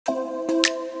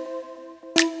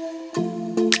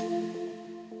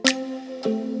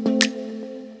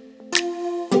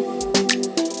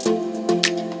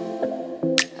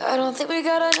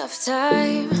enough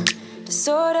time to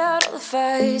sort out all the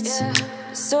fights,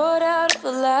 to sort out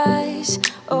all the lies.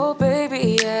 Oh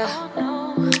baby, yeah.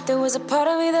 There was a part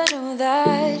of me that knew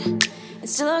that, and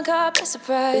still I'm caught by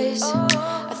surprise.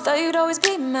 I thought you'd always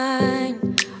be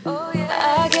mine.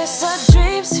 I guess our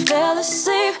dreams fell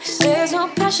asleep. There's no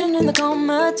passion in the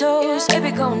comatose.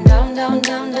 Baby going down, down,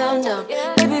 down, down, down.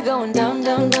 Baby going down,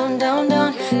 down, down, down,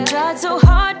 down. Tried so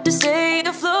hard to stay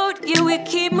afloat. Yeah, we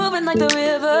keep moving like the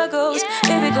river goes.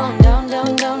 Baby going down,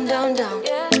 down, down, down, down.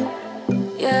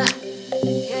 Yeah.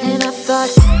 And I thought,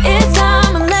 it's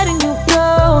time I'm letting you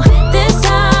go. This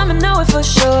time I know it for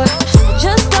sure. I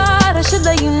just thought I should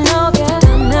let you know. Yeah,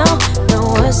 now, no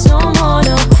words no more,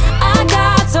 no. I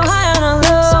got so high on a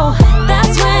low.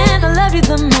 That's when I loved you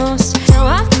the most. Now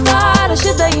I thought I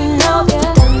should let you know.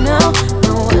 Yeah, now,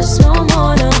 no words no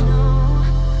more, no.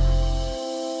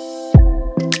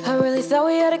 I really thought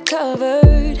we had it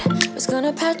covered. Was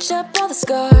gonna patch up all the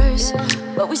scars,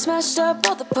 but we smashed up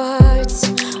all the parts.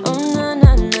 Oh na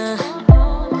na na.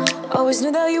 Always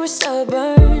knew that you were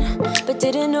stubborn, but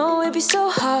didn't know it'd be so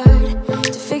hard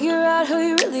to figure out who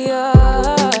you really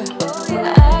are.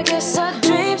 I guess our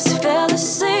dreams fell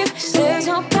asleep. There's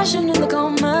no passion in the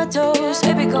comatose.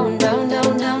 Baby going down,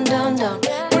 down, down, down, down.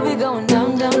 Baby going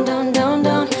down, down, down, down,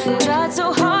 down. Tried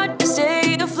so hard to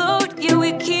stay afloat. Yeah,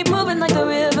 we keep moving like the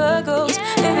river goes.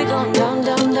 Baby going down,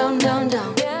 down, down, down,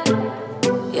 down.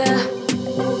 Yeah.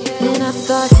 And I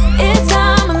thought, it's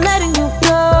time I'm letting you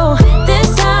go.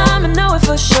 This time I know it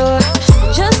for sure.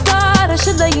 I just thought I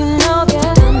should let you know.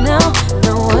 Yeah, now,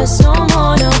 no words no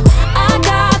more, no. I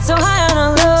got so high on a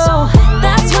low.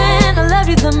 That's when I loved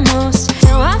you the most.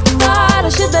 Now I thought I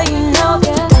should let you know.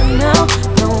 Yeah, now,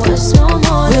 no words no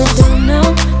more. We're done now,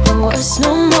 no words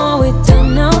no more. We're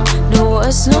done now, no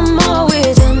words no more.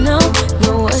 We're done now,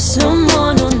 no words no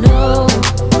more, no, no.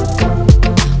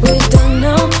 We're done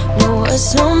now, no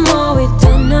words no more. We're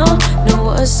done now, no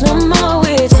words no more.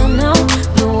 We're done now,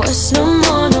 no words no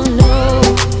more, no, no.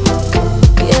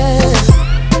 Yeah.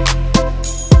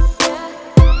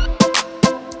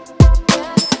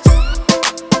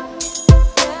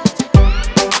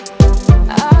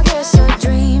 I guess our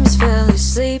dreams fell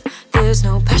asleep. There's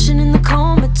no passion in the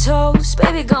comatose.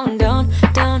 Baby going down,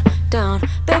 down, down.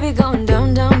 Baby going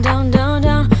down, down, down, down,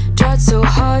 down. Tried so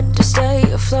hard to stay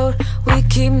afloat. We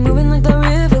keep moving like the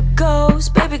river goes.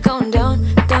 Baby going down,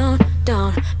 down,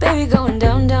 down. Baby going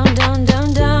down, down, down,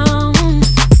 down, down.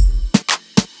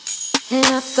 And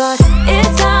I thought,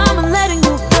 it's time I'm letting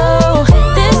you go.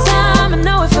 This time I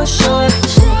know it for sure.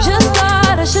 Just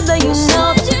thought I should let you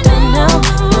know. And now,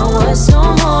 no words no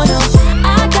more, no.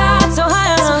 I got so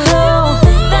high on a low.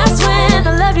 That's when I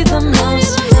loved you the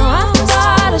most. Now I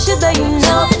thought I should let you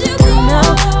know. And now,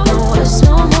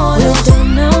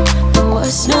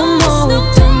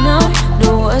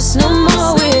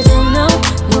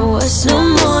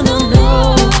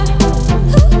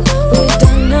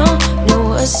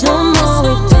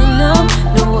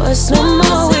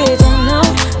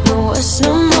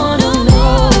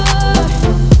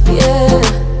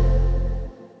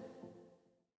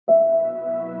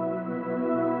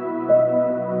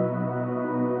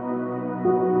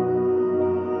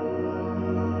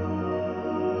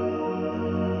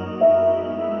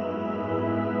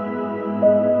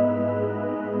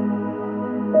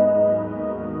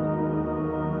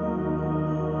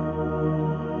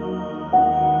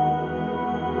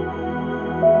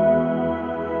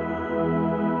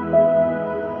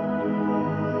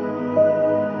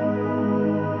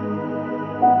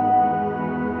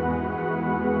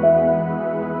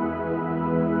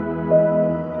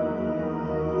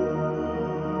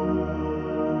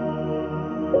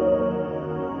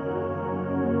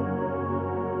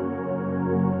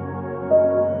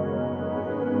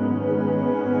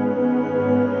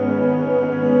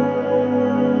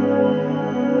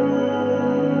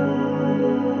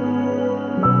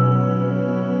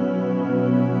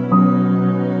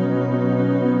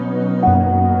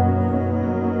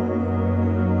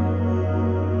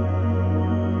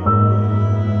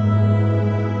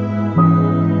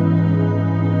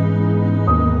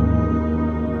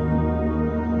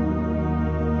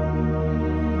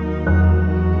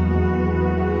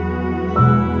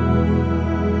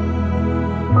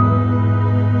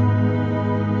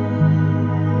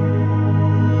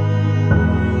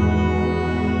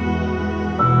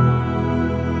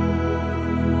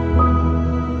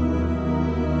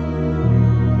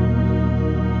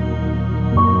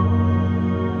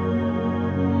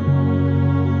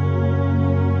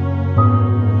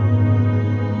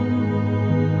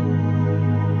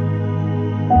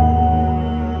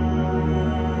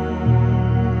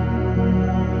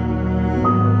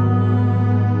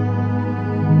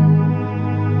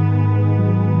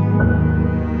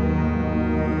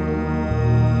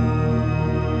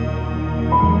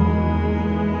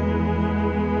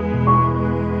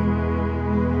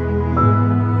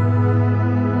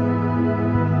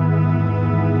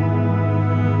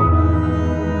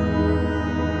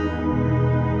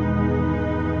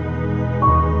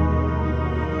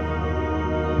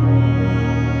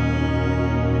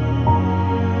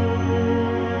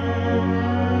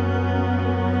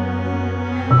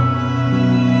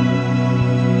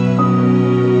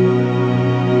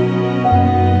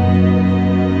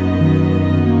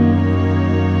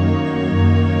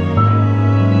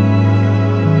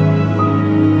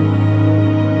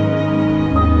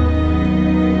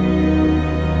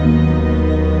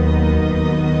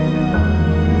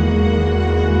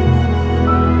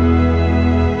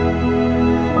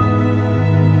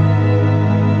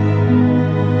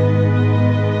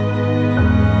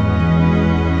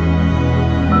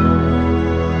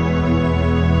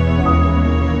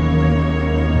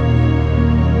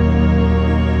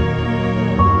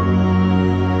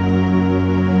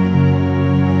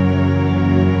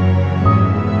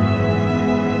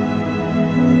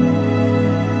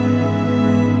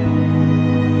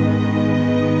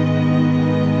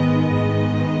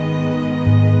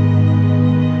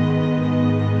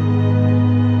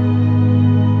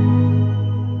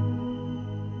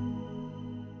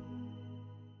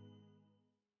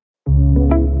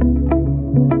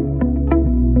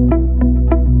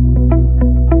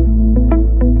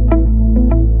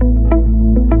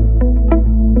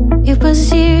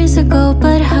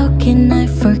 can I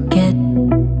forget?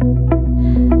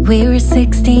 We were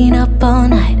 16 up all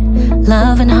night.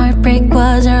 Love and heartbreak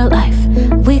was our life.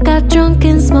 We got drunk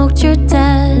and smoked your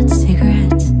dad's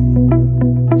cigarettes.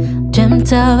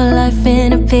 Dreamt of a life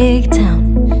in a big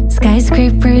town,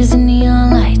 skyscrapers and